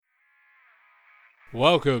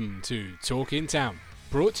Welcome to Talking Town,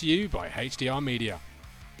 brought to you by HDR Media.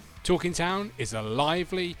 Talking Town is a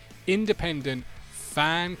lively, independent,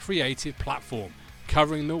 fan-created platform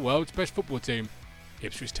covering the world's best football team,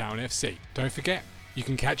 Ipswich Town FC. Don't forget, you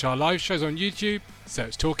can catch our live shows on YouTube,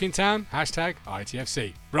 search Talking Town,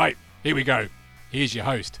 #ITFC. Right, here we go. Here's your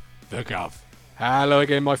host, The Gov. Hello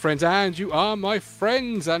again, my friends, and you are my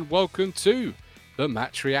friends, and welcome to the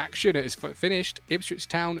match reaction. It is finished. Ipswich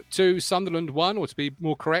Town 2, Sunderland 1, or to be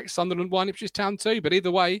more correct, Sunderland 1, Ipswich Town 2. But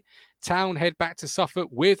either way, Town head back to Suffolk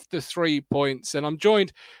with the 3 points. And I'm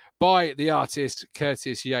joined by the artist,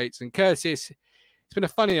 Curtis Yates. And Curtis, it's been a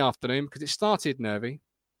funny afternoon because it started nervy,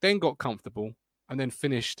 then got comfortable, and then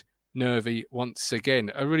finished nervy once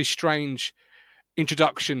again. A really strange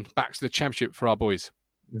introduction back to the Championship for our boys.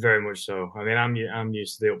 Very much so. I mean, I'm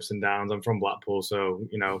used to the ups and downs. I'm from Blackpool, so,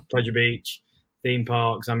 Pleasure Beach, theme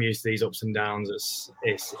parks, I'm used to these ups and downs.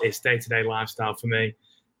 It's day-to-day lifestyle for me.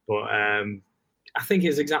 But I think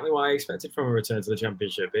it's exactly what I expected from a return to the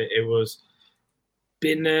Championship. It was a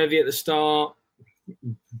bit nervy at the start,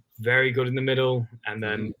 very good in the middle, and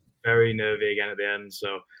then very nervy again at the end.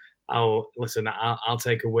 So I'll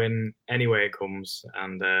take a win any way it comes.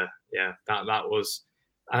 And that was,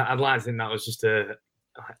 I'd like to think that was just a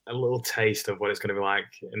little taste of what it's going to be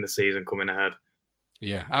like in the season coming ahead.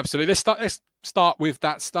 Yeah, absolutely. Let's start with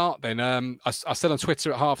that start then. I said on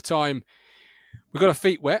Twitter at half time, we got our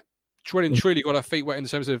feet wet. Truly got our feet wet in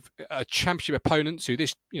terms of Championship opponents who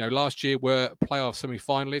last year were playoff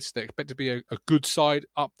semi-finalists. They expect to be a good side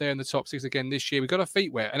up there in the top 6 again this year. We got our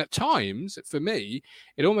feet wet. And at times, for me,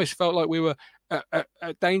 it almost felt like we were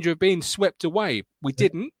at danger of being swept away. We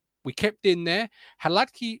didn't. We kept in there.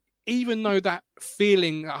 Haladki, even though that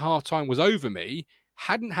feeling at half time was over me,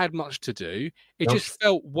 hadn't had much to do. It just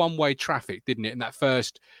felt one-way traffic, didn't it, in that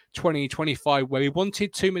first 20, 25, where we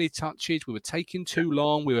wanted too many touches, we were taking too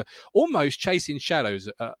long, we were almost chasing shadows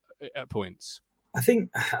at points. I think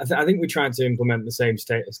we tried to implement the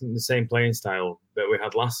same playing style that we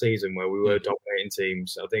had last season, where we were dominating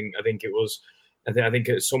teams. I think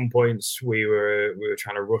at some points we were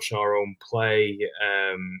trying to rush our own play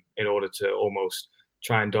in order to almost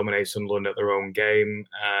try and dominate Sunderland at their own game.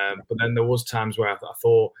 But then there was times where I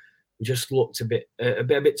thought we just looked a bit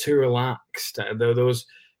too relaxed. I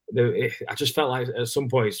just felt like at some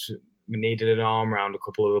points we needed an arm around a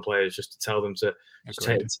couple of the players just to tell them to just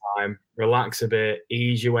take the time, relax a bit,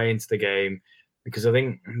 ease your way into the game. Because I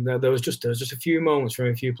think there was just a few moments from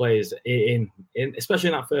a few players in especially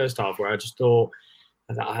in that first half where I just thought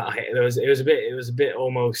it was a bit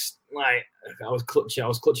almost like I was clutching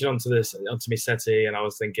onto my settee, and I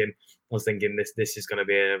was thinking this is going to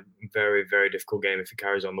be a very, very difficult game if it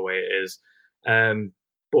carries on the way it is.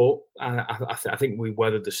 But I think we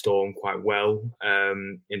weathered the storm quite well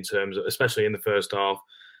in terms of, especially in the first half.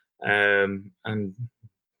 And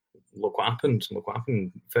look what happened.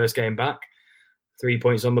 First game back, 3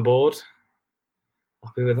 points on the board.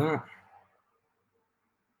 Happy with that.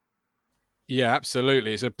 Yeah,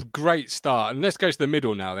 absolutely. It's a great start. And let's go to the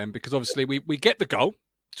middle now then, because obviously we get the goal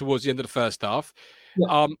towards the end of the first half.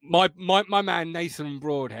 Yeah. My man, Nathan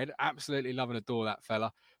Broadhead, absolutely love and adore that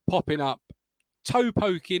fella, popping up, toe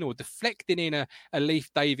poking or deflecting in a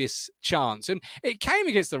Leif Davis chance. And it came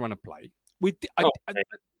against the run of play. We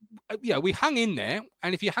hung in there.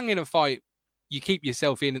 And if you hang in a fight, you keep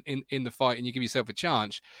yourself in the fight and you give yourself a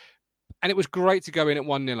chance. And it was great to go in at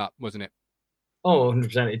 1-0 up, wasn't it? Oh,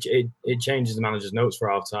 100%. It changes the manager's notes for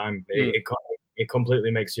half time. It completely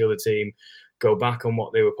makes the other team go back on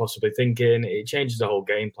what they were possibly thinking. It changes the whole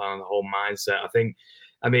game plan, the whole mindset.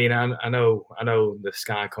 I know the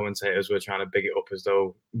Sky commentators were trying to big it up as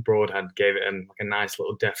though Broadhead gave it a nice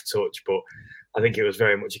little deft touch, but I think it was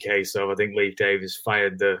very much a case of, I think Leif Davis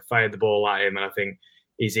fired the ball at him, and I think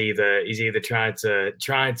he's either tried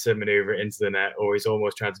to maneuver it into the net, or he's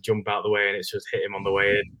almost tried to jump out the way and it's just hit him on the way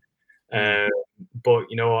in. But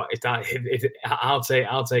you know what? I'll take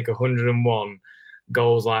 101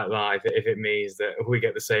 goals like that if it means that we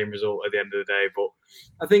get the same result at the end of the day. But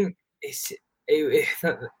I think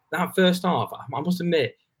that first half, I must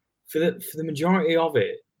admit, for the majority of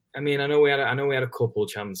it, I mean, I know we had a couple of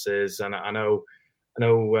chances, and I know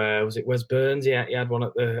was it Wes Burns? He had one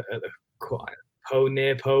at the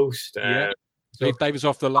near post. So Davis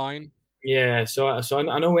off the line. Yeah, so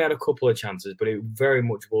I know we had a couple of chances, but it very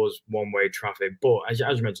much was one-way traffic. But as you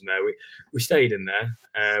mentioned there, we stayed in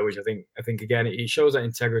there, which I think again it shows that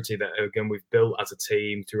integrity that again we've built as a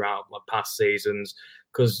team throughout past seasons.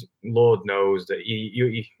 Because Lord knows that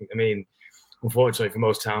I mean, unfortunately for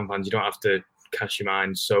most Town fans, you don't have to cast your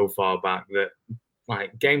mind so far back that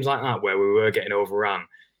like games like that where we were getting overrun,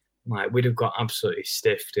 like we'd have got absolutely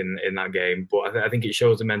stiffed in that game. But I think it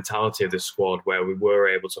shows the mentality of the squad where we were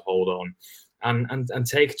able to hold on and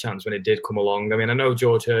take a chance when it did come along. I mean, I know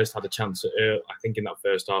George Hurst had a chance, I think, in that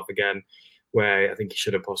first half again, where I think he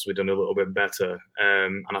should have possibly done a little bit better.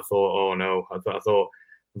 And I thought, oh no, I thought,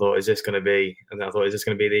 is this going to be? And I thought, is this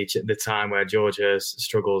going to be the time where George Hurst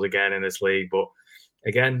struggles again in this league? But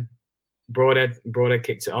again, Broadhead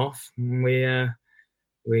kicked it off. Well,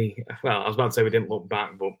 I was about to say we didn't look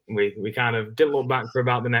back, but we kind of didn't look back for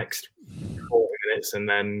about the next 40 minutes, and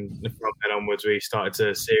then from then onwards we started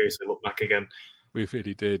to seriously look back again. We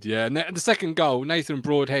really did, yeah. And the second goal, Nathan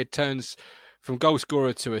Broadhead turns from goal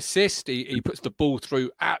scorer to assist. He puts the ball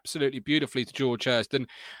through absolutely beautifully to George Hurst. And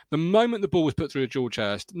the moment the ball was put through to George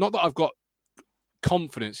Hurst, not that I've got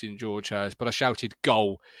confidence in George Hurst, but I shouted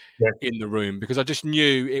goal in the room because I just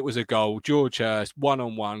knew it was a goal. George Hurst,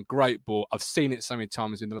 one-on-one, great ball. I've seen it so many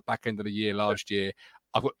times in the back end of the year last year.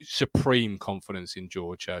 I've got supreme confidence in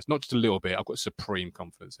George Hurst. Not just a little bit, I've got supreme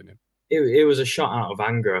confidence in him. It was a shot out of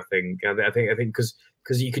anger, I think. I think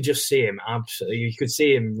because you could just see him absolutely. You could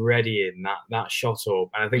see him readying that shot up,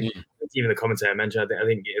 and I think even the commentator mentioned. I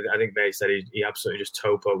think they said he absolutely just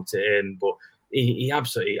toe poked it in, but he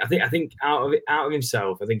absolutely. I think out of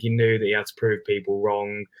himself. I think he knew that he had to prove people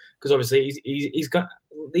wrong because obviously he's got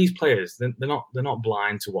these players. They're not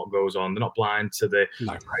blind to what goes on. They're not blind to the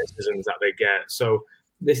criticisms that they get. So.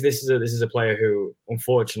 This is a player who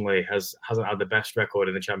unfortunately hasn't had the best record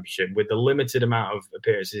in the Championship with the limited amount of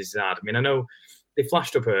appearances he's had. I mean, I know they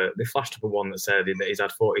flashed up a one that said that he's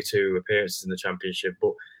had 42 appearances in the Championship,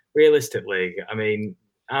 but realistically, I mean,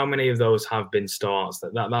 how many of those have been starts?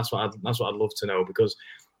 That's what I'd love to know because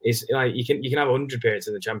it's like you can have 100 appearances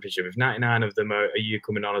in the Championship. If 99 of them are you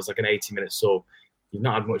coming on as like an 80-minute sub, you've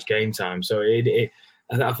not had much game time. So I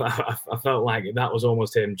felt like that was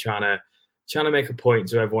almost him trying to make a point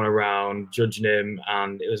to everyone around, judging him,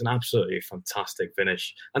 and it was an absolutely fantastic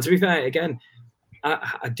finish. And to be fair, again,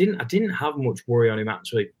 I didn't have much worry on him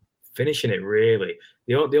actually finishing it. Really,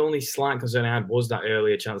 the only slight concern I had was that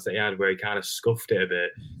earlier chance that he had where he kind of scuffed it a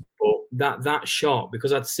bit. But that shot,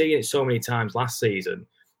 because I'd seen it so many times last season,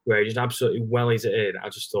 where he just absolutely wellies it in, I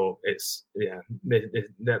just thought that's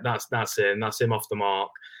it, and that's him off the mark.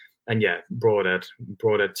 And yeah, Broadhead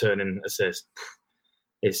turning assist.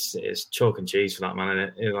 It's chalk and cheese for that man,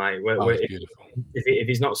 isn't it? Like, if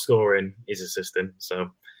he's not scoring, he's assisting.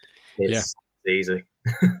 So it's easy.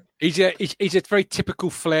 He's a very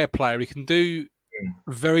typical flair player. He can do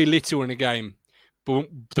very little in a game, but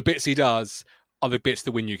the bits he does are the bits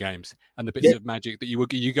that win you games and the bits of magic that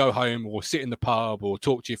you go home or sit in the pub or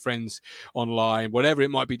talk to your friends online, whatever it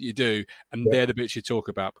might be that you do, and they're the bits you talk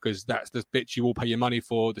about because that's the bits you will pay your money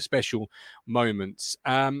for, the special moments.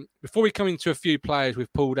 Before we come into a few players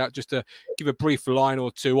we've pulled out, just to give a brief line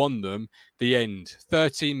or two on them, the end,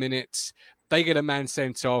 13 minutes, they get a man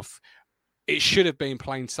sent off. It should have been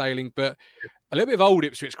plain sailing, but a little bit of old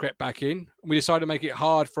Ipswich crept back in. We decided to make it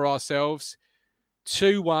hard for ourselves.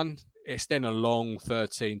 2-1. It's then a long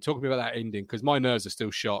 13. Talk to me about that ending because my nerves are still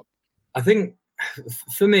shot. I think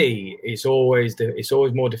for me, it's always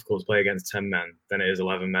more difficult to play against 10 men than it is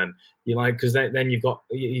 11 men. Because then you've got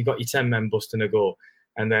your 10 men busting a goal,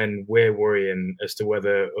 and then we're worrying as to what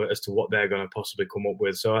they're going to possibly come up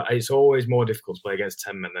with. So it's always more difficult to play against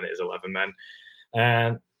 10 men than it is 11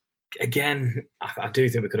 men. Again, I do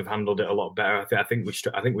think we could have handled it a lot better. I think we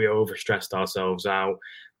overstressed ourselves out.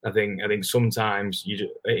 I think sometimes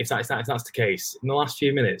if that's the case, in the last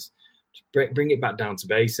few minutes, bring it back down to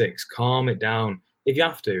basics, calm it down. If you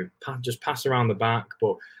have to, just pass around the back.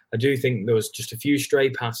 But I do think there was just a few stray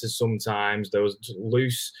passes sometimes. There was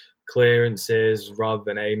loose clearances rather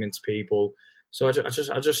than aiming to people. So I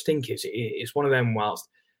just think it's one of them. Whilst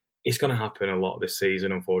it's going to happen a lot this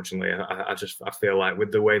season, unfortunately, I feel like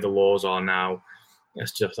with the way the laws are now,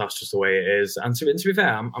 that's just the way it is. And to be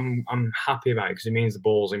fair, I'm happy about it because it means the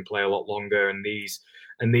ball's in play a lot longer, and these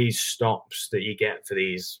stops that you get for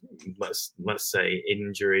these let's say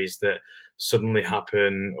injuries that suddenly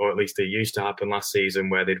happen, or at least they used to happen last season,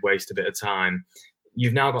 where they'd waste a bit of time.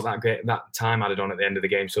 You've now got that time added on at the end of the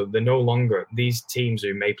game, so they're no longer these teams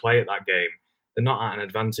who may play at that game. They're not at an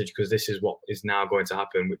advantage because this is what is now going to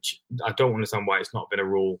happen, which I don't understand why it's not been a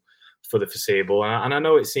rule for the foreseeable. And I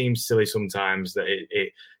know it seems silly sometimes that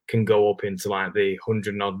it can go up into like the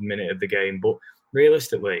 100-odd minute of the game, but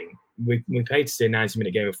realistically, we paid to see a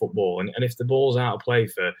 90-minute game of football, and if the ball's out of play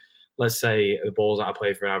for, let's say, the ball's out of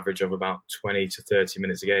play for an average of about 20 to 30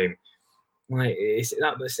 minutes a game, like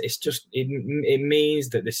it means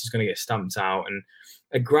that this is going to get stamped out, and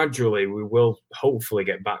gradually we will hopefully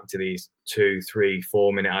get back to these 2, 3,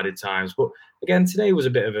 4 minute added times. But again, today was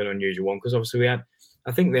a bit of an unusual one because obviously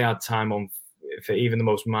I think they had time on for even the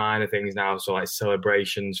most minor things now. So like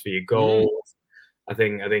celebrations for your goals. I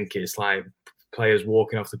think it's like players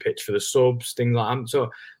walking off the pitch for the subs, things like that.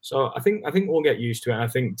 So I think we'll get used to it. And I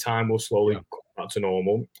think time will slowly come back to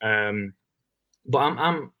normal. But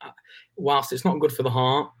I'm whilst it's not good for the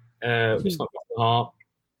heart, it's not good for the heart.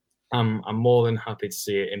 I'm more than happy to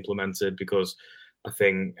see it implemented because I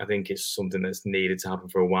think it's something that's needed to happen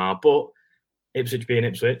for a while. But Ipswich being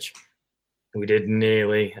Ipswich, we did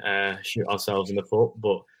nearly shoot ourselves in the foot.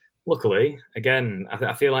 But luckily, again,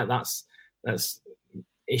 I feel like that's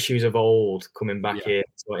issues of old coming back here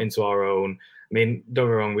into our own. I mean, don't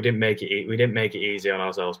get me wrong, we didn't make it easy on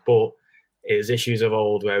ourselves, but it's issues of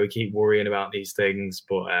old where we keep worrying about these things.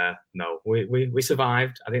 But no, we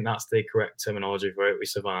survived. I think that's the correct terminology for it. We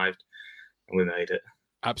survived and we made it.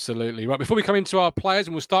 Absolutely. Right, before we come into our players,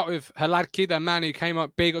 and we'll start with Hladky, the man who came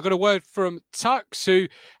up big. I've got a word from Tux, who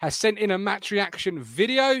has sent in a match reaction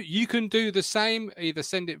video. You can do the same. Either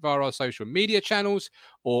send it via our social media channels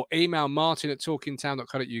or email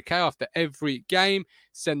martin@talkingtown.co.uk after every game.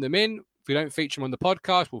 Send them in. If we don't feature them on the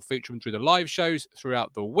podcast, we'll feature them through the live shows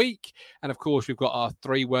throughout the week. And of course, we've got our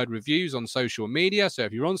 3-word reviews on social media. So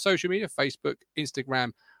if you're on social media, Facebook,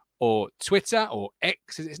 Instagram, or Twitter, or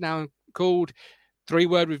X as it's now called,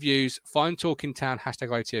 3-word reviews, find Talking Town,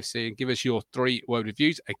 #ITFC, and give us your 3-word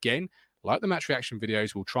reviews. Again, like the match reaction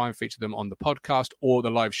videos, we'll try and feature them on the podcast or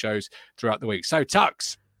the live shows throughout the week. So,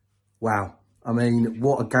 Tux. Wow. I mean,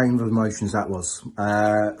 what a game of emotions that was.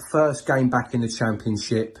 First game back in the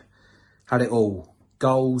Championship, had it all.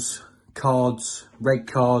 Goals, cards, red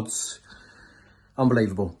cards,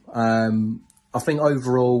 unbelievable. I think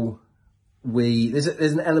overall, there's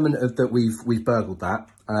an element of that we've burgled that.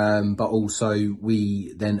 But also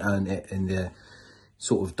we then earned it in the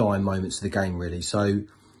sort of dying moments of the game, really. So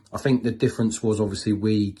I think the difference was obviously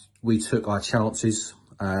we took our chances.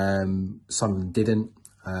 Sunderland didn't.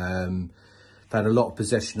 They had a lot of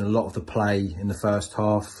possession, a lot of the play in the first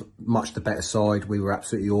half. Much the better side. We were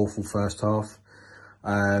absolutely awful first half.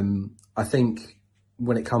 I think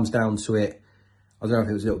when it comes down to it, I don't know if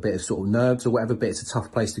it was a little bit of sort of nerves or whatever, but it's a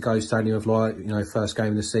tough place to go, Stadium of Light, first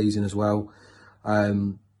game of the season as well.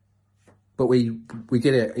 But we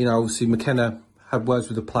did it. Obviously McKenna had words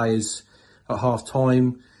with the players at half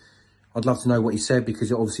time. I'd love to know what he said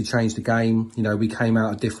because it obviously changed the game. We came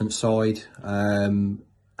out a different side.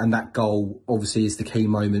 And that goal obviously is the key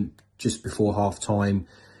moment just before half time.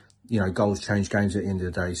 Goals change games at the end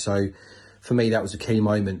of the day. So for me, that was a key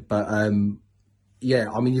moment. But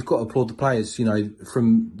you've got to applaud the players,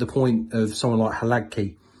 from the point of someone like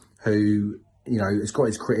Hladky, who, has got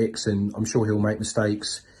his critics and I'm sure he'll make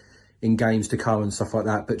mistakes in games to come and stuff like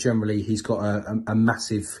that. But generally, he's got a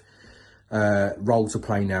massive role to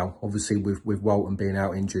play now, obviously, with Walton being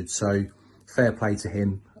out injured. So fair play to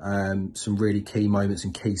him. Some really key moments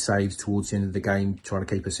and key saves towards the end of the game, trying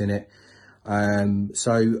to keep us in it.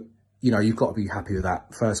 So, you've got to be happy with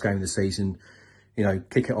that. First game of the season,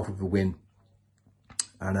 kick it off with a win.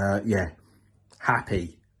 And,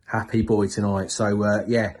 happy boy tonight. So,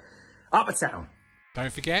 up a town.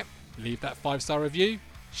 Don't forget, leave that 5-star review,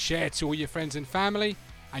 share to all your friends and family,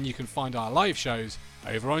 and you can find our live shows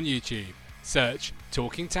over on YouTube. Search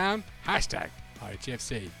Talking Town,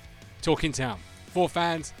 #ITFC. Talking Town, for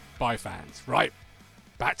fans, by fans. Right,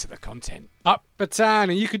 back to the content. Up a town,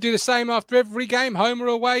 and you can do the same after every game, home or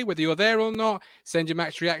away, whether you're there or not. Send your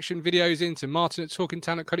match reaction videos in to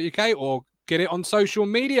martin@talkingtown.co.uk or get it on social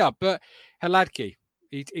media. But Hladky,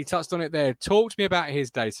 he touched on it there. Talk to me about his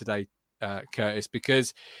day today, Curtis,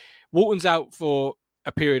 because Walton's out for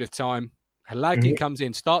a period of time. Hladky comes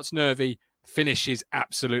in, starts nervy, finishes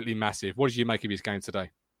absolutely massive. What did you make of his game today?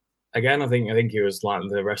 Again, I think he was like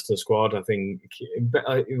the rest of the squad. I think we've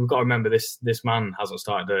got to remember this man hasn't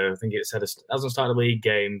started hasn't started a league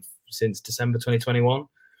game since December 2021.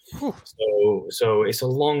 So it's a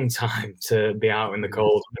long time to be out in the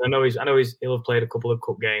cold. And I know he'll have played a couple of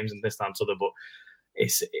cup games and this, that, and other, but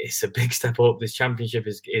it's a big step up. This championship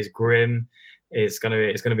is grim. It's gonna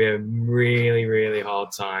be a really, really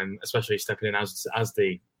hard time, especially stepping in as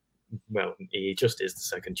he just is the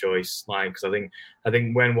second choice. Because I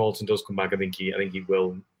think when Walton does come back, I think he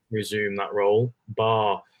will resume that role.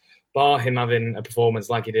 Bar him having a performance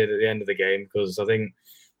like he did at the end of the game, because I think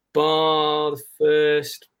bar the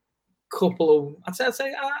first couple of, I'd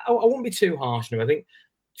say I won't be too harsh on him. I think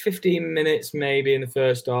 15 minutes maybe in the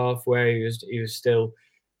first half where he was still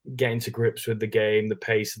getting to grips with the game, the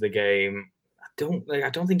pace of the game. I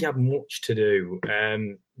don't think he had much to do.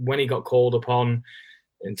 When he got called upon,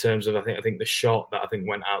 in terms of I think the shot that I think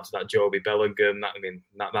went out to that Joby Bellingham.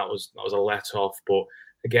 That was a let off, but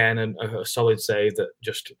again a solid save that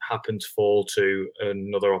just happened to fall to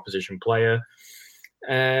another opposition player.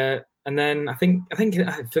 And then I think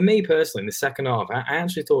for me personally, in the second half, I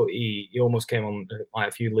actually thought he almost came on like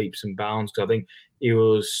a few leaps and bounds, because I think he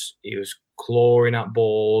was clawing at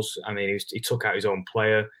balls. I mean, he took out his own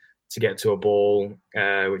player to get to a ball,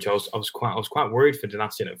 which I was quite worried for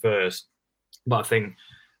Donatian at first, but I think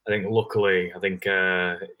luckily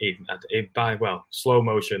by slow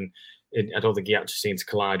motion. I don't think he actually seemed to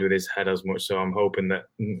collide with his head as much. So I'm hoping that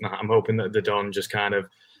the Don just kind of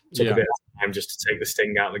took a bit of time just to take the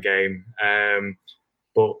sting out of the game.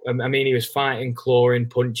 But I mean, he was fighting, clawing,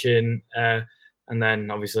 punching, and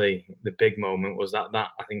then obviously the big moment was that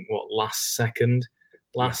I think last second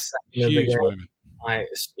of the game, moment.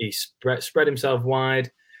 He spread himself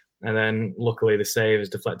wide, and then luckily the save is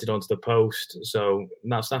deflected onto the post. So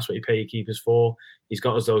that's what you pay your keepers for. He's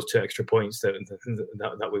got us those 2 extra points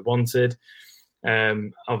that we wanted.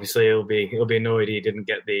 Obviously he'll be annoyed he didn't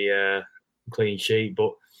get the clean sheet,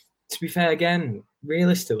 but to be fair, again,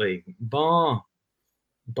 realistically, bar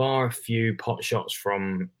a few pot shots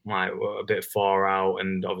from like a bit far out,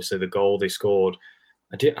 and obviously the goal they scored,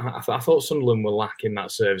 I thought Sunderland were lacking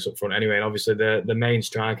that service up front anyway, and obviously the main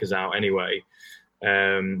striker's out anyway,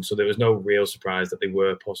 so there was no real surprise that they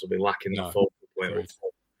were possibly lacking that focal point up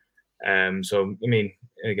front. So I mean,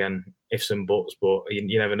 again, ifs and buts, but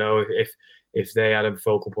you never know. If they had a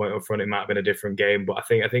focal point up front, it might have been a different game. But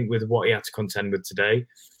I think with what he had to contend with today,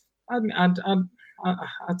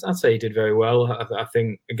 I'd say he did very well. I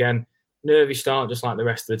think, again, nervy start, just like the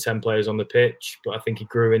rest of the 10 players on the pitch, but I think he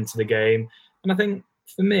grew into the game. And I think,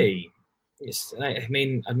 for me, we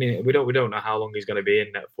don't know how long he's going to be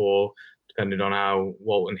in net for, depending on how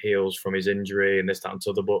Walton heals from his injury and this, that, and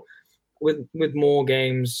other. But with more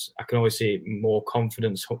games, I can always see more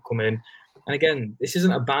confidence come in. And again, this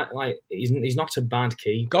isn't a bad, he's not a bad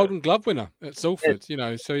keeper. Golden Glove winner at Salford,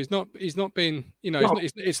 so he's not been,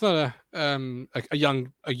 it's not a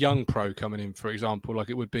young pro coming in, for example, like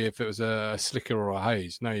it would be if it was a Slicker or a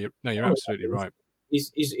Hayes. No, you're absolutely right.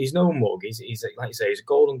 He's no mug. He's like you say, he's a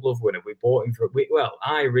Golden Glove winner. We bought him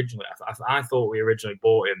I thought we originally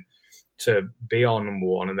bought him to be our number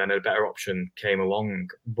one, and then a better option came along,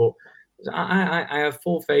 but I have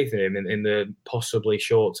full faith in him in the possibly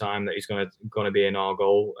short time that he's going to be in our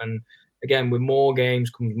goal. And again, with more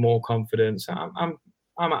games comes more confidence. I'm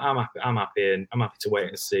happy, and I'm happy to wait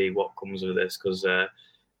and see what comes of this, because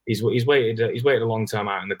he's waited a long time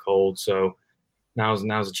out in the cold. So now's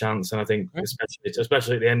a chance, and I think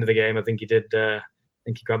especially at the end of the game, I think he did. I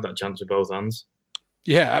think he grabbed that chance with both hands.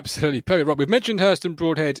 Yeah, absolutely. Perfect, Rob. We've mentioned Hurst and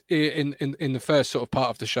Broadhead in the first sort of part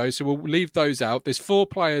of the show, so we'll leave those out. There's 4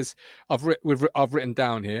 players I've written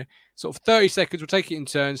down here. Sort of 30 seconds. We'll take it in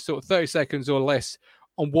turns, sort of 30 seconds or less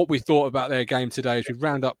on what we thought about their game today as we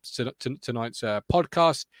round up tonight's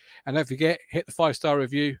podcast. And don't forget, hit the 5-star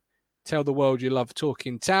review. Tell the world you love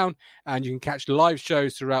Talking Town, and you can catch live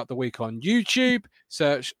shows throughout the week on YouTube.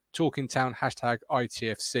 Search Talking Town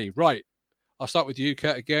 #ITFC. Right. I'll start with you,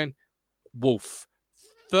 Kurt, again. Wolf.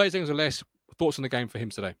 30 seconds or less. Thoughts on the game for him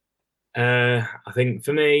today? I think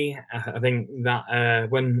for me, I think that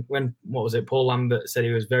when what was it? Paul Lambert said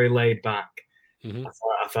he was very laid back. Mm-hmm.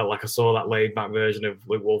 I felt like I saw that laid back version of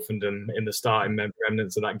Luke Wolfenden in the starting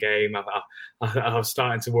remnants of that game. I was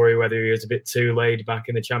starting to worry whether he was a bit too laid back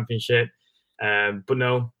in the Championship, but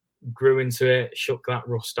no, grew into it, shook that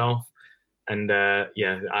rust off, and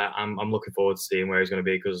I'm looking forward to seeing where he's going to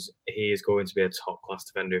be, because he is going to be a top class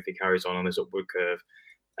defender if he carries on this upward curve.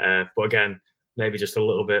 But again, maybe just a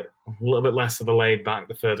little bit less of a laid back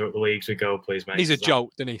the further up the leagues we go, please, mate. He's a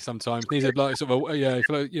jolt, doesn't he? Sometimes he's a sort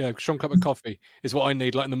of strong cup of coffee is what I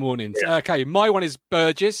need, like in the mornings. Yeah. Okay, my one is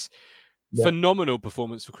Burgess. Yeah. Phenomenal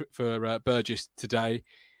performance for Burgess today.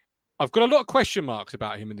 I've got a lot of question marks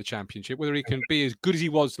about him in the Championship, whether he can be as good as he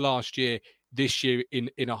was last year, this year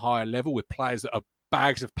in a higher level with players that are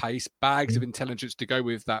bags of pace, bags of intelligence to go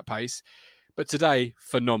with that pace. But today,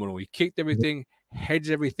 phenomenal. He kicked everything, heads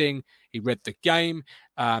everything. He read the game.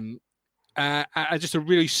 Just a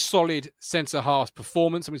really solid centre-half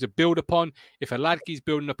performance, something to build upon. If Aladke's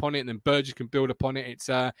building upon it, and then Burgess can build upon it. It's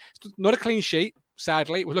not a clean sheet,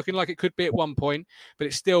 sadly. It was looking like it could be at one point, but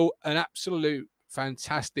it's still an absolute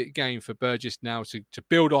fantastic game for Burgess now to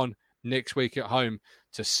build on next week at home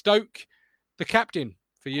to Stoke. The captain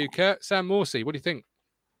for you, Kurt, Sam Morsey. What do you think?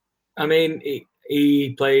 I mean,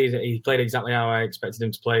 he played exactly how I expected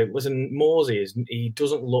him to play. Listen, Morsey he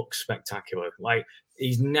doesn't look spectacular. Like,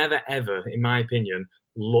 he's never ever, in my opinion,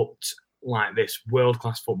 looked like this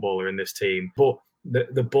world-class footballer in this team. But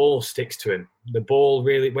the ball sticks to him. The ball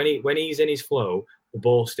really, when he's in his flow, the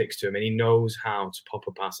ball sticks to him, and he knows how to pop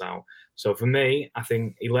a pass out. So for me, I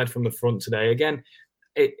think he led from the front today. Again,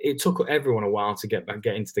 it took everyone a while to get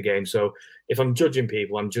into the game. So if I'm judging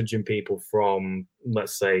people from,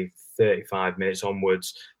 let's say, 35 minutes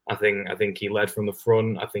onwards. I think he led from the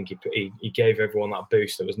front. I think he gave everyone that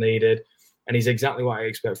boost that was needed, and he's exactly what I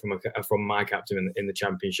expect from my captain in the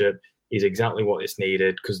Championship. He's exactly what is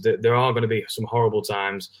needed, because there are going to be some horrible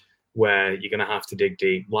times where you're going to have to dig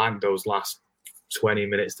deep, like those last 20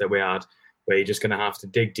 minutes that we had, where you're just going to have to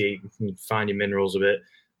dig deep and find your minerals a bit.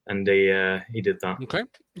 And he did that. Okay.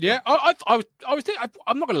 Yeah, I'm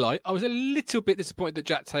not going to lie. I was a little bit disappointed that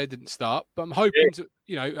Jack Taylor didn't start, but I'm hoping to,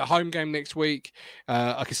 a home game next week.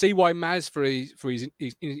 I can see why Maz for his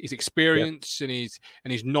experience and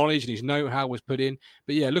his knowledge and his know-how was put in.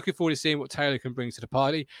 But yeah, looking forward to seeing what Taylor can bring to the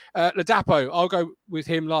party. Ladapo, I'll go with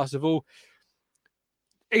him last of all.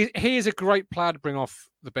 He is a great player to bring off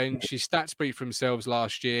the bench. His stats speak for themselves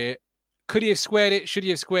last year. Could he have squared it? Should he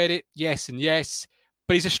have squared it? Yes and yes.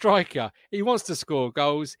 But he's a striker. He wants to score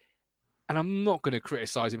goals. And I'm not going to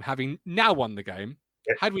criticise him having now won the game.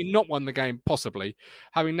 Had we not won the game, possibly.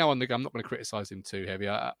 Having now won the game, I'm not going to criticise him too heavy.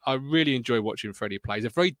 I really enjoy watching Freddie play. He's a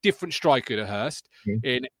very different striker to Hurst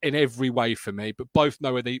in every way for me. But both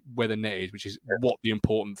know where the net is, which is what the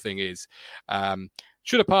important thing is.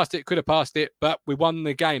 Should have passed it, could have passed it. But we won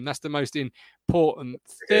the game. That's the most important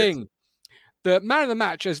thing. The man of the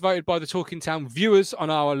match, as voted by the Talking Town viewers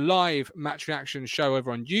on our live match reaction show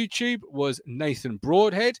over on YouTube, was Nathan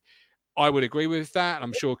Broadhead. I would agree with that.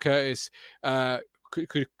 I'm sure Curtis would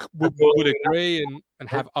agree and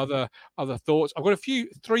have other thoughts. I've got a few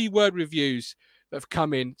 3-word reviews that have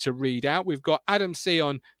come in to read out. We've got Adam C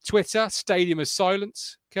on Twitter, Stadium of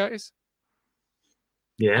Silence. Curtis?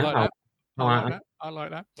 Yeah. I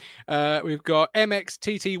like that. We've got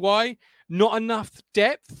MXTTY. Not enough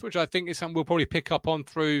depth, which I think is something we'll probably pick up on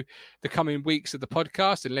through the coming weeks of the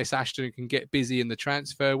podcast, unless Ashton can get busy in the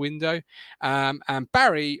transfer window. And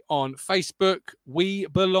Barry on Facebook, we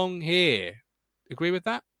belong here. Agree with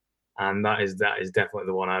that? And that is definitely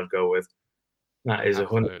the one I'd go with. That is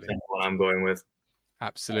 100% what I'm going with.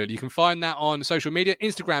 Absolutely. You can find that on social media,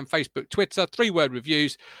 Instagram, Facebook, Twitter. 3-word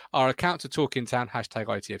reviews. Our account to Talk in Town,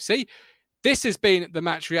 #ITFC. This has been the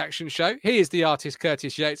Match Reaction Show. He is the artist,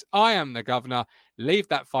 Curtis Yates. I am the governor. Leave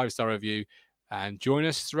that 5-star review and join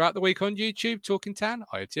us throughout the week on YouTube, Talking Town,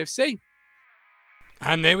 ITFC.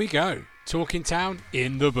 And there we go. Talking Town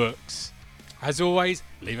in the books. As always,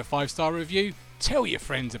 leave a 5-star review. Tell your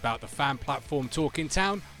friends about the fan platform Talking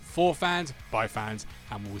Town, for fans, by fans,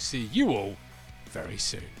 and we'll see you all very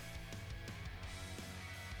soon.